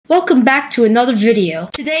Welcome back to another video.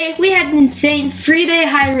 Today we had an insane 3-day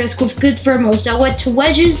high risk with good thermals that went to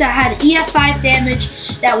wedges that had EF5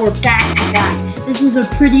 damage that were back to back. This was a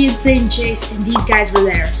pretty insane chase and these guys were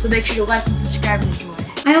there, so make sure to like and subscribe and enjoy.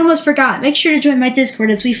 I almost forgot, make sure to join my Discord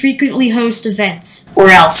as we frequently host events. Or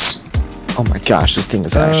else. Oh my gosh, this thing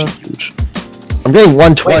is actually huge. I'm getting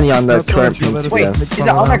 120 on the current PTS. Wait, is it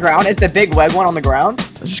on the ground? Is the big wedge one on the ground?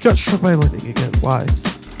 I just got struck by lightning again. Why?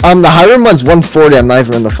 The Hiram one's 140. I'm not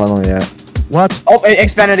even in the funnel yet. What? Oh, it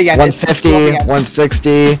expanded again. 150,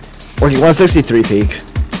 160, or 163 peak.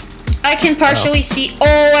 I can partially see.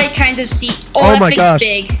 Oh, I kind of see. Oh, that my thing's gosh.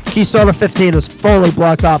 big. Keystone 15 is fully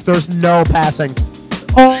blocked off. There's no passing.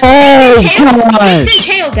 Oh, 6-inch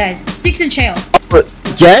hail, guys. 6-inch hail.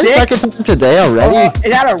 Again? Second time today already? Is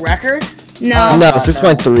that a record? No. No,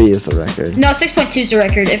 6.3 is the record. No, 6.2 is the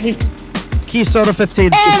record. If we. Keystone 15.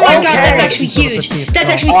 Oh my god, that's actually huge. That's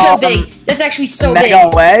actually so big. That's actually so big. Mega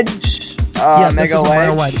wedge. Yeah, mega this is a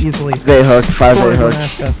mile wedge. wide, easily. 5-day hook, 5-day hook.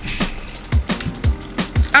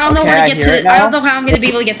 I don't know where to get to. I don't know how I'm gonna be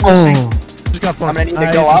able to get to this thing. I'm gonna need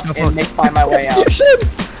to go up and find my way out.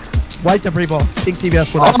 White debris ball. Pink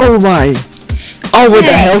TBS with us. Oh my. Oh, with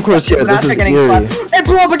the hail course here. This is eerie. It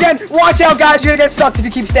blew up again. Watch out, guys. You're gonna get sucked if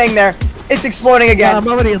you keep staying there. It's exploding again. Yeah, I'm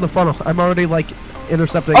already in the funnel. I'm already like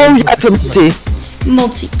intercepting. Oh, yeah, it's a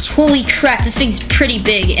multi. Holy crap, this thing's pretty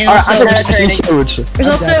big, and Alright, also huge. there's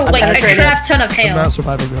also like a crap ton of I'm hail. not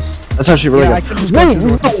surviving this. That's actually really Yeah, good. I Wait, can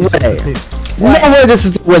just no way. What? No way this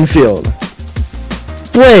is the Winfield.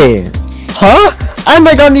 Wait. Huh? I'm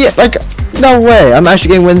like on the, no way. I'm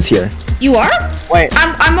actually getting wins here. You are? Wait.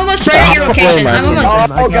 I'm almost right at your location. I'm almost.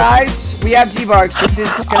 Oh, guys, we have debugs. This is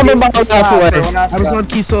I'm about halfway. I was on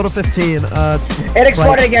Keystone 15. It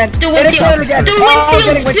exploded again. The It exploded again.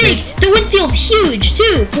 Windfield's big. The Windfield's huge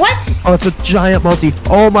too. What? Oh, it's a giant multi.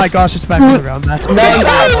 Oh my gosh, it's back on the ground. That's Oh my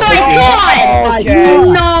god! Okay.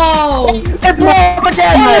 No! It blew up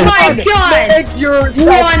again. Oh my god! Make yourself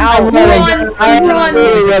Run! out. I'm Run!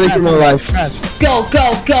 really ready for my life. Go!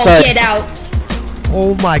 Sorry. Get out!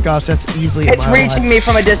 Oh my gosh, that's easily. It's reaching me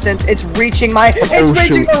from a distance. It's reaching my. It's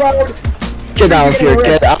reaching the road. Get out of here.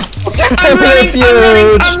 Get out. I'm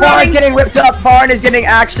running. Barn getting ripped up. Barn is getting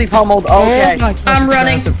actually pummeled. Okay. Oh my gosh, I'm it's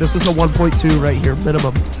running. massive. This is a 1.2 right here,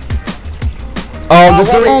 minimum.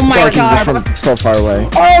 Oh my god. From so far away.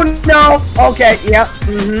 Oh no. Okay. Yep.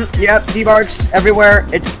 Yep. Debarks everywhere.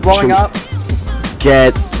 It's blowing up.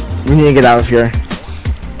 We need to get out of here.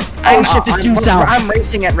 Oh shit! I'm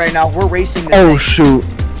racing it right now. We're racing this. Oh shoot.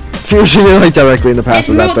 Fusion like directly in the path It's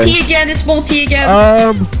of that thing. multi again.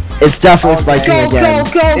 It's definitely spiking again.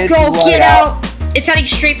 Go! Get out! It's heading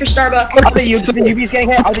straight for Starbucks. Are the UBs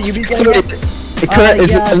getting hit? Are the UBs getting hit?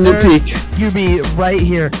 It's a new peak. UB right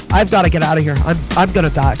here. I've got to get out of here. I'm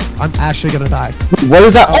gonna die. I'm actually gonna die. What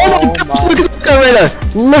is that? Oh my gosh, look at the hook right there.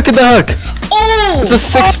 Look at the hook. Oh! It's a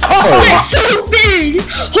 6. That's so big!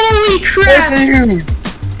 Holy crap! That's huge.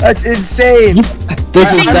 That's insane.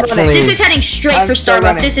 This is definitely. This is heading straight for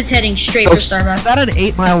Starbucks. This is heading straight for Starbucks. Is that an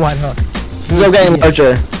 8-mile wide hook? Still getting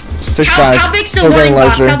larger. 6.5. How big's the warning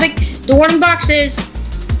box? How big? The warning box is.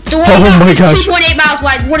 The warning box is 2.8 miles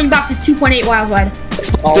wide. Warning box is 2.8 miles wide.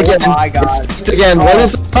 Oh my god. Again, what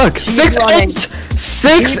is the hook? 6.8.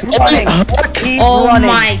 6.8 hook. Oh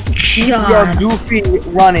my god. You're goofy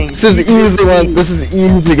running. This is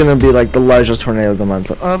easily gonna be like the largest tornado of the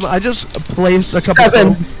month. I just placed a couple.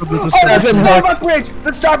 Seven. The Starbucks bridge.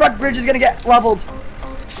 The Starbucks bridge is gonna get leveled.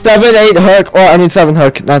 7.8 hook, or I mean 7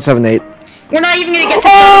 hook, not 7.8. We're not even gonna get to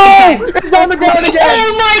Starbucks. It's on the ground again.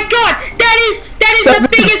 Oh my god! That is the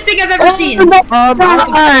biggest thing I've ever seen.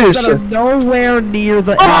 Nowhere near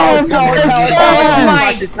the. Oh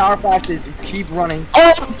my. Power flashes. Keep running.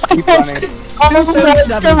 Keep running.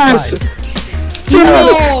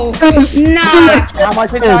 No! Nah! How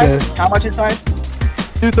much inside? How much inside?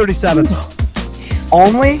 237.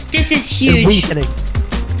 Only? This is huge.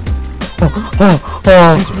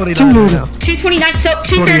 229 right now. 229, so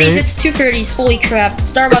 230s, it's 230s. Holy crap.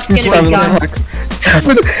 Starbucks gonna be gone.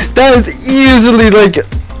 That is easily like.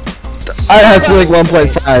 I have to like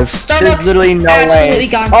 1.5. Starbucks There's literally no absolutely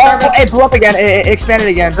way. gone. Oh, Starbucks. it blew up again. It expanded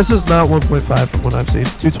again. This is not 1.5 from what I've seen.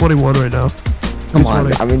 221 right now. Come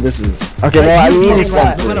on, I mean this is okay. Well, I mean it's no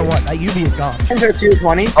matter what, that UB is gone. Is there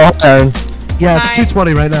 220? Oh, Yeah, it's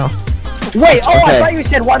 220 right now. Wait, oh, Okay. I thought you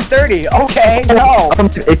said 130. Okay, no.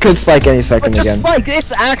 it could spike any second Just again. spike.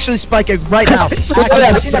 It's actually spiking right now. Bridge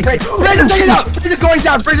is going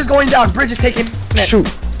down. Bridge is going down. Bridge is taking it. Shoot.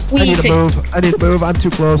 We I need to move. I'm too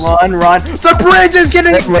close. Run. The bridge is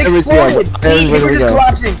getting exploded. The bridge is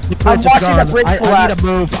collapsing. I'm watching the bridge collapse. I need to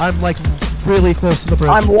move. I'm like really close to the bridge.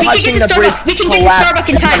 I'm We can watching get the the bridge Starbucks. We can get the collapse. Starbucks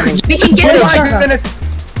in time. We can get Oh the my Starbucks.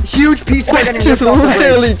 goodness! Huge piece of it. Just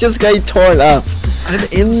literally just getting torn up. I'm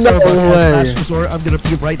in No Starbucks way. as last resort. I'm gonna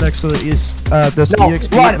be right next to the this No,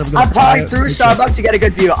 EXP. run! And I'm probably buy through it. Starbucks to get a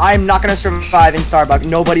good view. I'm not gonna survive in Starbucks.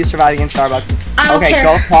 Nobody's surviving in Starbucks. I don't Okay, care.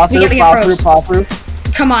 go. Paw We through, get paw through, probes. paw through.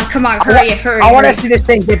 Come on, hurry. I want to see this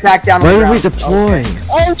thing get back down on the Where are we ground. deploying?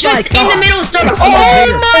 Oh Just my in the God. middle of Starbucks. It's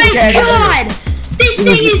Oh my okay. god! This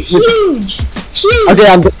thing is huge! Huge! Okay,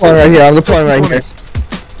 I'm deploying right here. I'm deploying right here.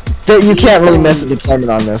 You can't really miss the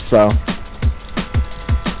deployment on this, so.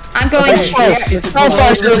 I'm going. Power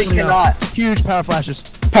flashes. Really cannot. Huge power flashes.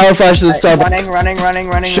 Power flashes at Starbucks. Running.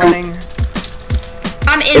 Shoot.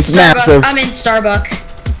 I'm in It's Starbucks. massive. I'm in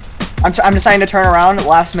Starbucks. I'm deciding to turn around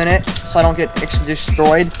last minute so I don't get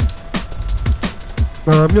destroyed.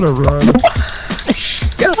 No, I'm gonna run.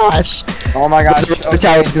 Gosh. Oh my gosh. The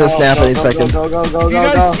tower's gonna snap any second. Go. If you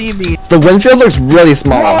guys see me, The wind field looks really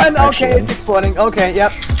small. Run! Okay, actually. it's exploding. Okay,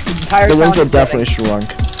 yep. The entire The town wind is field definitely exploding.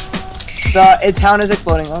 shrunk. The town is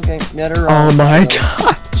exploding. Okay, let her run. Oh my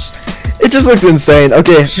gosh. It just looks insane.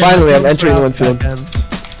 Okay, finally I'm entering the wind field.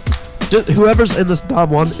 Just, whoever's in this dom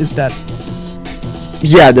one is dead.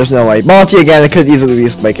 Yeah, there's no way. Multi again, it could easily be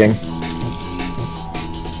spiking.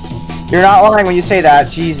 You're not lying when you say that.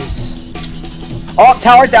 Jesus. Oh,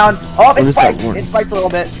 tower's down. Oh, What it's is that spiked. word? It spiked a little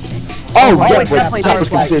bit. Oh, Oh, yeah, it's definitely but tower's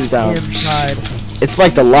spiked. completely down. Inside. It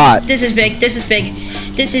spiked a lot. This is big. This is big.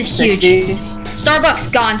 This is huge. 60.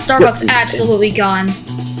 Starbucks gone. Starbucks absolutely gone.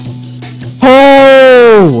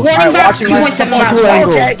 Oh! Warning box watching my 2.7 fucking miles.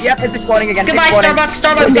 angle. Okay, yep, it's exploding again. It's Goodbye, exploding. Starbucks.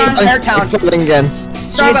 Starbucks The gone. entire town. Exploding again.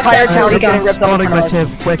 Starbucks entire town absolutely is getting gone. ripped up. Spawning my Tiv,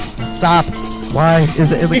 quick. Stop. Why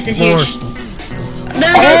is it in the This is floor? huge.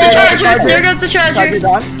 There goes the charger. There goes the Charger charger.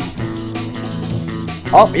 gone.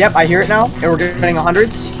 Oh, yep, I hear it now. And we're getting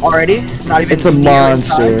hundreds already. Not even. It's a near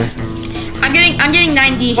inside. monster. I'm getting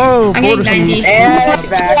 90. Oh, I'm getting border 90. And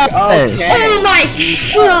back. Okay. Oh my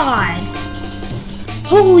god!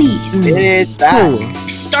 Holy! It's back. Ooh.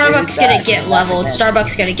 Starbucks back. gonna get leveled.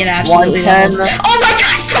 Starbucks gonna get absolutely 110. leveled. Oh my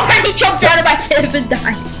god! Somebody jumped out of my tip and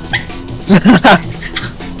died.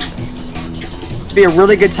 It'd be a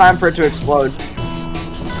really good time for it to explode.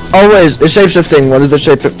 Oh wait, it's shape shifting. What is it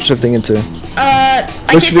shape shifting into?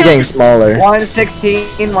 I Looks can't to be tell. getting smaller.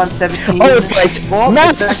 116, 117. Oh, it's spiked. Oh,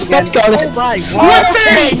 Massive it's back spike on it. Oh my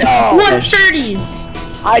 $130s. God.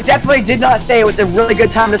 $130s. I definitely did not say it was a really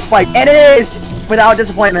good time to spike, and it is, without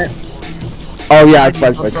disappointment. Oh yeah, it's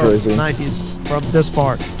spiked like crazy. 90s from this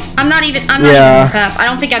far. I'm not even in the path. I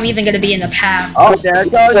don't think I'm even gonna be in the path. Oh, there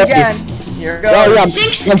it goes again. Here it goes. Oh yeah,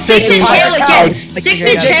 6 160. inch hail again. 6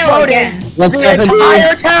 inch hail again. The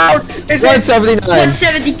entire town is in 179.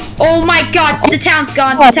 170. Oh my god, the town's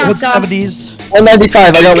gone. The town's gone. 70s.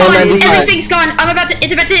 195. I got It's gone. 195. Everything's gone.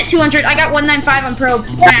 It's about to hit 200. I got 195 on probe.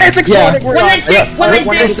 It's exploding. We're 196. on.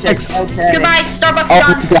 196. Okay. Goodbye. Starbucks Oh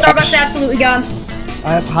gone. my gosh. Starbucks absolutely gone.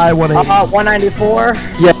 I have high 180s. 194.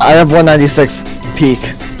 Yeah, I have 196 peak.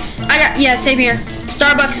 Same here.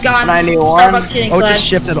 Starbucks gone. 91. Starbucks getting Oh, it just slashed.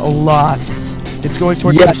 shifted a lot. It's going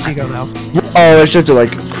towards Yeah. Castigo now. Oh, it shifted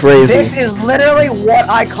like crazy. This is literally what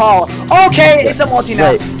I call. Okay, it's a multi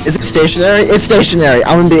now. Wait, is it stationary? It's stationary.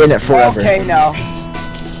 I'm gonna be in it forever. Okay, no.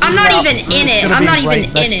 I'm not even in It's it. gonna I'm be not even right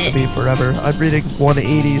in next to it. me forever. I'm reading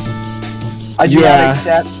 180s. I do Yeah. not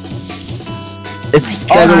accept. It's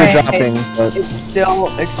steadily Okay. dropping, but It's still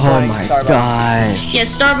oh exploding. my Starbucks. gosh. Yeah,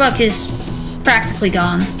 Starbucks is practically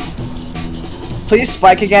gone. Please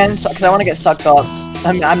spike again, because I want to get sucked up.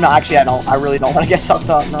 I'm not actually. I really don't want to get sucked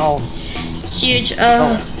up. No. Huge.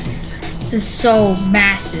 This is so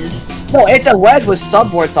massive. No, it's a wedge with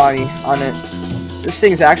subboards on it. This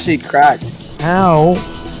thing's actually cracked. Ow.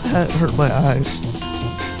 That hurt my eyes.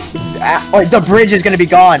 This is the bridge is gonna be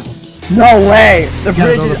gone. No way. The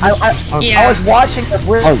bridge no, the is. bridge is Yeah. I was watching the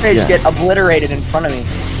bridge yeah. get obliterated in front of me.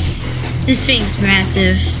 This thing's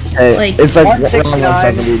massive. Hey, Like it's like 169.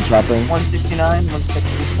 170 dropping. 169,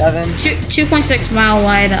 167. 2.6 mile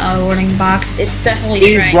wide warning box. It's definitely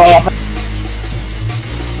Please shrank. blow up.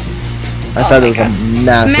 I thought it was a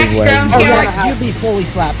massive Max wedge. Brown's Oh, got yeah. UB fully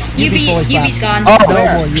slapped. UB's gone. Oh, Where?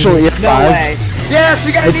 actually, No EF5. way. Yes,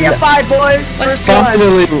 we got It's an EF5, boys. Let's First go. one.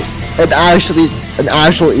 Finally, an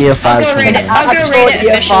actual EF5. I'll go rate it. I'll go Actual rate it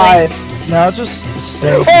officially. EF5. No, just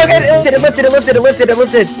stay. Oh, it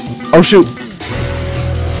lifted. Oh shoot.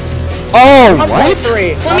 Oh, what?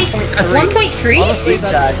 1.3. Let me. 1.3. Honestly,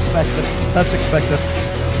 Guys. that's expected. That's expected.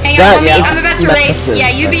 Hang That on. Let me. is I'm about to rate. massive.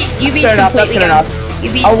 Yeah, UB's Good enough, that's completely good gone. enough.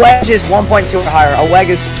 UB's. A wedge is 1.2 or higher. A wedge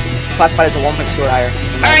is classified as a 1.2 or higher.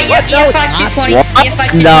 All right. Yep. No, EF5 220. What?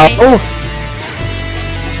 EF5 220. No.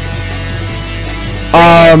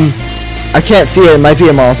 I can't see it. It might be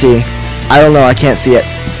a multi. I don't know. I can't see it.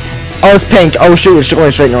 Oh, it's pink. Oh shoot, it's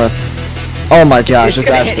going straight north. Oh my gosh, it's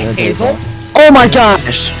actually gonna be. Oh my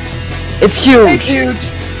gosh, it's huge. It's huge.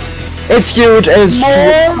 It's huge and it's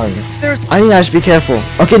I need to actually be careful.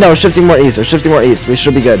 Okay, no, it's shifting more east. It's shifting more east. We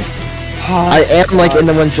should be good. I am like in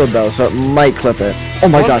the windshield though, so it might clip it. Oh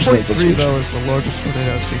my gosh, wait, it's 1.3 huge. though is the largest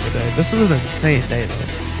tornado I've seen today. This is an insane day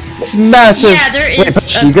though. It's massive. Yeah, there Wait, is.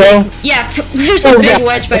 Pachico? Yeah, there's a big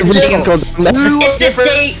wedge by Pachico. It's the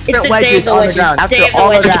day. It's the day of the wedges. Day of the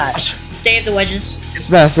wedges. Day of the wedges. It's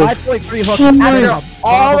massive. 5.3 hook. After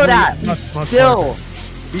all of that, still.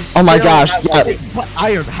 Oh my gosh, yeah. Wait, what,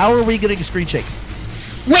 Iron, how are we getting a screen shake?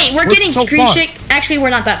 Wait, we're getting so screen far. shake. Actually, we're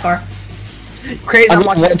not that far. Crazy. I'm I'm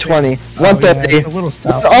watching 120, Oh, yeah, 130. it's a little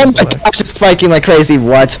south. Oh my gosh, it's spiking like crazy.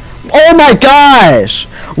 What? Oh my gosh!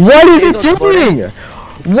 What is it doing?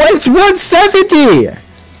 What's 170?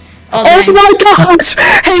 Oh, Oh dang. my gosh!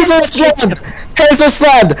 Hazel slabbed! Hazel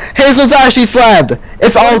slabbed! Hazel's actually slabbed!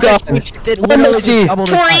 It's all gone! It literally just doubled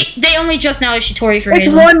in Tori, size. they only just now issued Tori for It's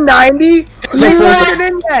Hazel. 190. It's So not even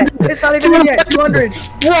in yet. It's not even in yet. 200.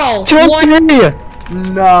 Bro, 203!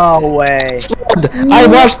 No way. I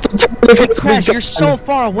watched the time of his Crash, you're so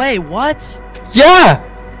far away. What? Yeah!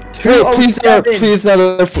 Wait, please no, 207. please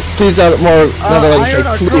no, please no, more, another Iron,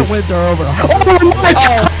 our current please. wins are over. Oh my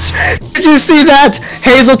gosh! Did you see that?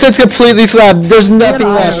 Hazelton's completely slabbed. There's nothing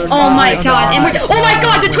left. oh my god, and we're, oh my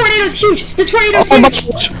god, the tornado's huge. The tornado's Oh my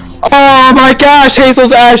huge. gosh! Oh my gosh!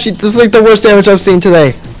 Hazel's ashy. This is like the worst damage I've seen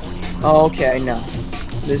today. Okay, no.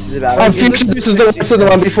 This is about. On future, this is the worst than the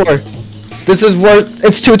one before. This is worth.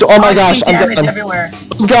 It's too. Oh my gosh! I'm done. Everywhere.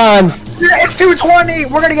 I'm gone. It's 220.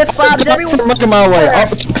 We're gonna get slabs everywhere. From like a mile away. Oh,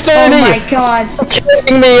 230. Oh my god. You're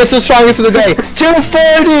kidding me! It's the strongest of the day.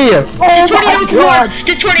 240. The tornado's God. more.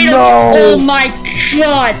 The tornado. No. Oh my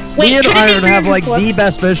god. Wait, Me and could it be Iron have like 300 the plus?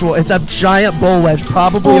 best visual. It's a giant bull wedge,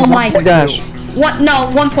 probably. Oh a my 1.2. Gosh. What? No,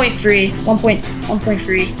 1.3.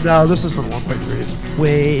 1.3. No, this isn't 1.3. It's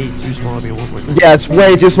way too small to be 1.3. Yeah, it's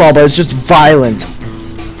way too small, but it's just violent.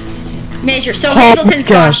 Major. So Oh Hazelton's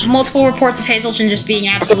my gosh. gone. Multiple reports of Hazelton just being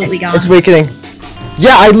absolutely gone. It's weakening.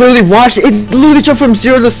 Yeah, I literally watched it. It literally jumped from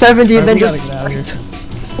 0 to 70 and then We gotta just. get out of here.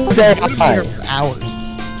 That We're gonna be high. here for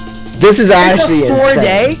hours. This is actually It's a 4 insane.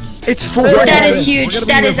 day. It's 4 That days. is huge. We're gonna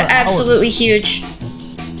be That here is for hours. absolutely huge.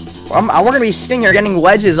 We're gonna be sitting here getting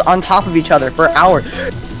wedges on top of each other for hours.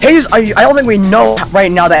 I don't think we know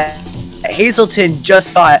right now that Hazelton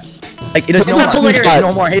just got like it is no That's more. obliterated.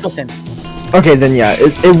 No more Hazelton. Okay, then yeah,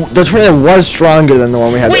 the tornado was stronger than the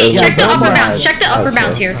one we had. Wait, check the earlier. upper Yeah, bounds. Check the upper that's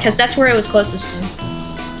bounds fair. here, because that's where it was closest to.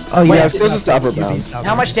 Oh Yeah, yeah, it's closest to upper bounds.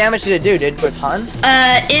 How much damage did it do? Did it do a ton?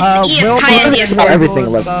 It's Will high-end it's EF4. not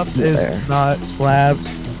everything left stuff there. is not slabs.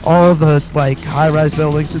 All the like high-rise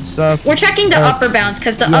buildings and stuff. We're checking the upper bounds,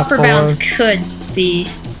 because the EF4. upper bounds could be.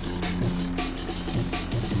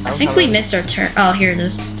 I think we missed our turn. Oh, here it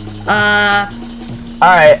is.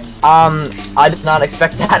 Alright, I did not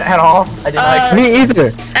expect that at all. I did not expect Me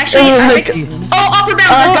either. Actually, Oh, I like- think. Oh, upper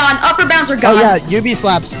bounds are gone. Upper bounds are Oh gone. yeah, UB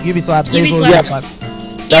slaps. UB slaps. UB Hazel slaps. slap.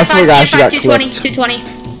 That's EF5, what actually got 220, clipped. 220.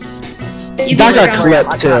 That UBs got are gone. clipped.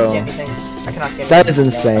 I cannot see too. anything. I cannot see anything. That is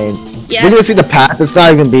insane. Yeah. We're gonna see the path. It's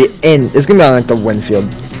not even gonna be in. It's gonna be on like the Winfield,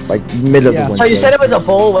 like mid of Yeah. the So Winfield. you said it was a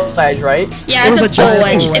bull wedge, right? Yeah, It was it's a bull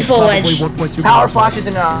wedge. A bull wedge. Probably 1.2 Power miles. flashes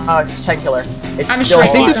in check killer. It's I'm still sure I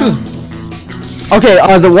think this so. was. Okay,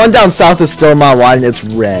 the one down south is still a mile wide and it's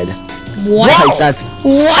red. What? Like that's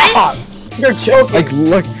What? You're joking. like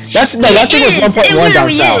look. That thing was It 1.1 down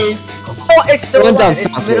literally south. is. Oh, it's still Going down alive.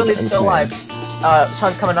 It's south literally was still alive.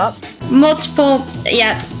 Sun's coming up. Multiple,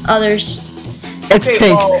 yeah, others. It's Okay,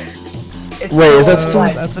 pink. well, it's Wait, is still that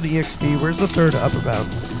alive. That's an EXP. Where's the third upper bound?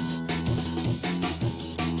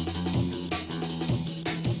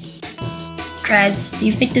 Kraz, do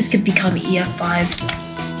you think this could become EF5?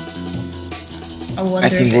 I wonder I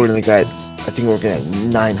think if we're gonna get. I think we're gonna get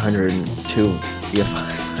 902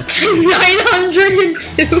 EF5.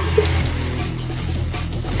 902.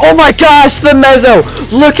 Oh my gosh, the mezzo!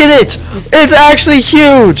 Look at it! It's actually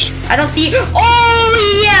huge! I don't see.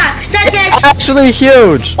 Oh yeah, that's It's actually actually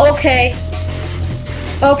huge! okay.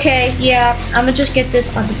 Okay, yeah, I'm gonna just get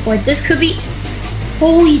this on the board. This could be.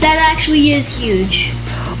 Holy, that actually is huge.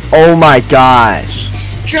 Oh my gosh.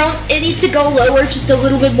 Drone, it needs to go lower just a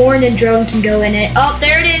little bit more, and then drone can go in it. Oh,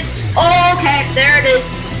 there it is. Oh, okay, there it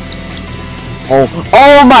is.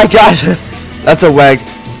 Oh my gosh! That's a weg.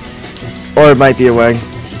 Or it might be a weg.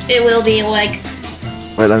 It will be like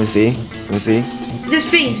Wait, let me see. Let me see. this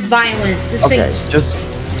thing's violent. This Okay, thing's just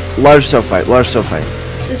large toe fight, large toe fight.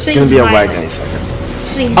 this It's thing's gonna be a weg violent. any second.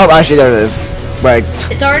 This thing's Oh, actually, there it is. Weg.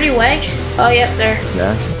 it's already weg. Oh, yep, there.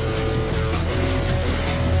 Yeah.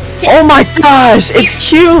 Oh my gosh, it's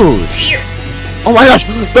huge! Here. Oh my gosh,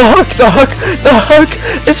 the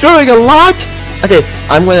hook is growing a lot! Okay,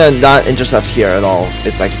 I'm gonna not intercept here at all.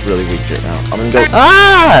 It's like really weak right now. I'm gonna go,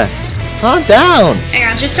 calm down! Hang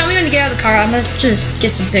on, just tell me when to get out of the car. I'm gonna just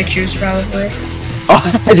get some pictures probably.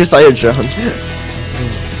 Oh, I just saw your drone.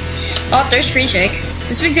 Oh, there's screen shake.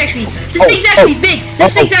 This thing's actually big.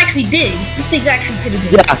 This thing's actually big. This thing's actually pretty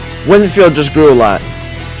big. Yeah, Winfield just grew a lot.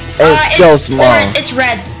 And it's still small. It's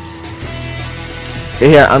red. Okay,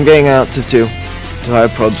 here, I'm getting out to 2. Do I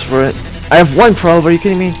have probes for it? I have 1 probe, are you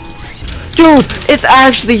kidding me? Dude, it's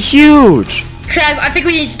actually huge! Trav, I think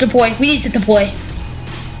we need to deploy. We need to deploy.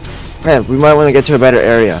 Man, we might want to get to a better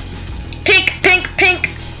area. Pink, pink, pink.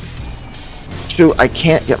 Shoot, I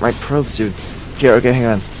can't get my probes, dude. Here, okay, hang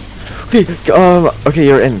on. Okay, okay,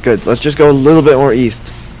 you're in. Good. Let's just go a little bit more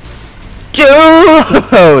east. Dude!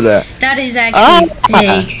 That is actually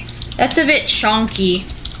big. That's a bit chunky.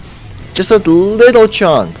 Just a little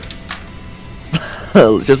chunk.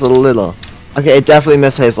 Just a little. Okay, it definitely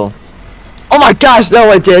missed Hazel. Oh my gosh,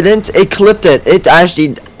 no it didn't. It clipped it. It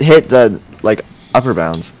actually hit the, like, upper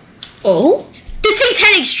bounds. Oh? This thing's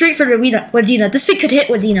heading straight for Wadena. This thing could hit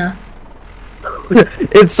Wadena.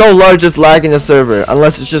 It's so large it's lagging the server.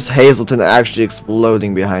 Unless it's just Hazelton actually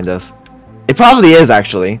exploding behind us. It probably is,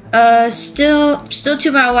 actually. Still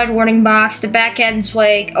 2 mile wide warning box. The back end's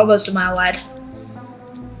like almost a mile wide.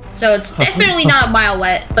 So it's definitely not a mile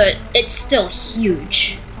wide, but it's still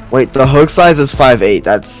huge. Wait, the hook size is 5'8".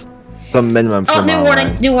 That's the minimum for new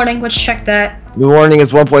warning, new warning. Let's check that. The warning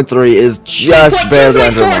is 1.3, is just barely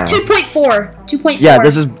under mile. 2.4. Yeah,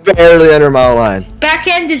 this is barely under mile line. Back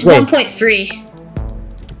end is 1.3.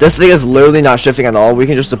 This thing is literally not shifting at all. We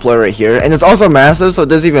can just deploy right here. And it's also massive, so it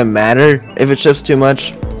doesn't even matter if it shifts too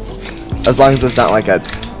much. As long as it's not like a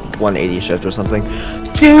 180 shift or something.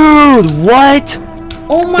 Dude, what?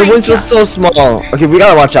 Oh my god. The wind feels so small. Okay, we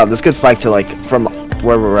gotta watch out. This could spike to like, from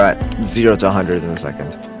where we're at, 0 to 100 in a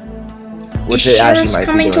second. Which it actually might be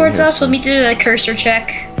coming towards us? So. Let me do the cursor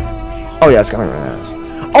check. Oh yeah, it's coming right at us.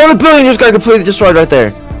 Oh, the building just got completely destroyed right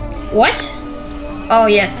there. What? Oh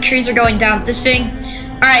yeah, trees are going down. This thing...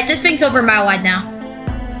 Alright, this thing's over a mile wide now.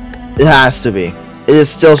 It has to be. It is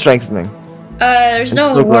still strengthening. There's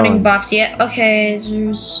no warning box yet. Okay,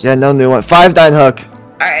 there's... Yeah, no new one. 5'9" hook.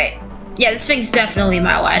 Alright. Yeah, this thing's definitely a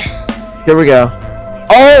mile wide. Here we go.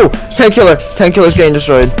 Oh! 10 killer. 10 killer's getting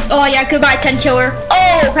destroyed. Oh yeah, goodbye 10 killer.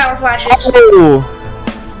 Oh, power flashes. Oh!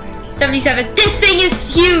 77. This thing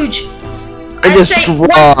is huge! It is say strong.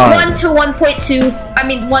 1 to 1.2. I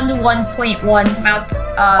mean 1 to 1.1 miles.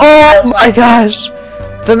 Oh my gosh!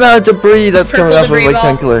 The amount of debris that's coming off of like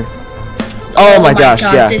 10 killer. Oh my gosh,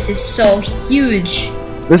 God, yeah. This is so huge.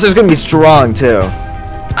 This is gonna be strong too.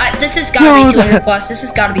 This has gotta be 200 plus. This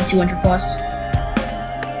has gotta be 200 plus.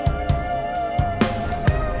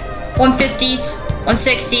 150s,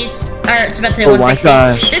 160s. Alright, it's about to hit 160.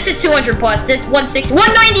 Gosh. This is 200 plus. This 160.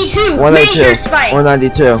 192! 192. Major spike!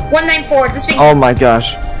 192. 194. This thing's... Oh my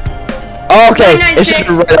gosh. Oh, okay, it shifted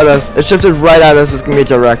right at us. It shifted right at us. It's gonna be a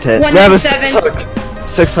direct hit. 197.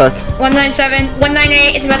 6 hook. 197.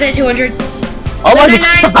 198. It's about to hit 200. Oh my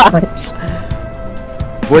gosh.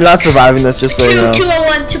 We're not surviving this, just so you know.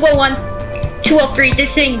 201. 201. 203.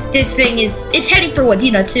 This thing is... It's heading for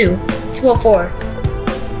Wadena too. 204.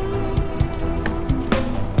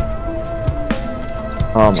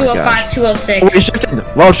 Oh my 205, gosh. 206. We shifted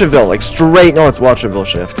Welshville, like straight north Welshville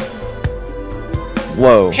shift.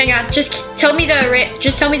 Whoa. Hang on, just tell me the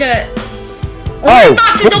Oh, the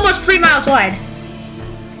box is almost 3 miles wide.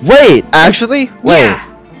 Wait, actually? Wait.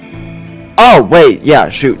 Yeah. Oh, wait, yeah,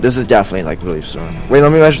 shoot, this is definitely like really strong. Wait,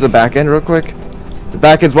 let me measure the back end real quick. The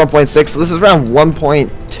back end's 1.6, so this is around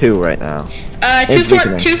 1.2 right now.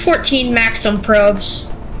 214 maximum probes.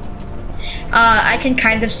 I can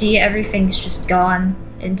kind of see everything's just gone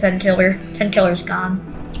in 10 killer. 10 killer's gone.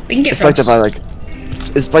 We can get spiked up by like,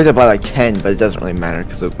 it's spiked up by like 10, but it doesn't really matter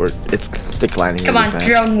because it's declining. Come on, fast.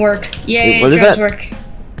 drone work. Yay, what is drones that? work.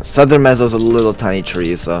 Southern Mezzo's a little tiny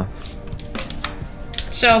tree, so.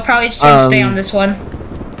 So probably just gonna stay on this one.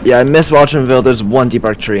 Yeah, I miss Welshville. There's one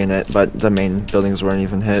debarked tree in it, but the main buildings weren't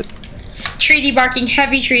even hit. Tree debarking,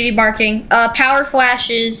 heavy tree debarking. Power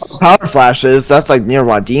flashes. Power flashes? That's like near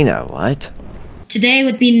Wadena, what? Today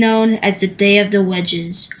would be known as the Day of the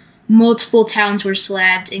Wedges. Multiple towns were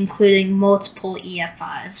slabbed, including multiple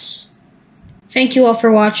EF5s. Thank you all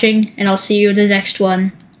for watching, and I'll see you in the next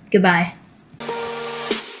one. Goodbye.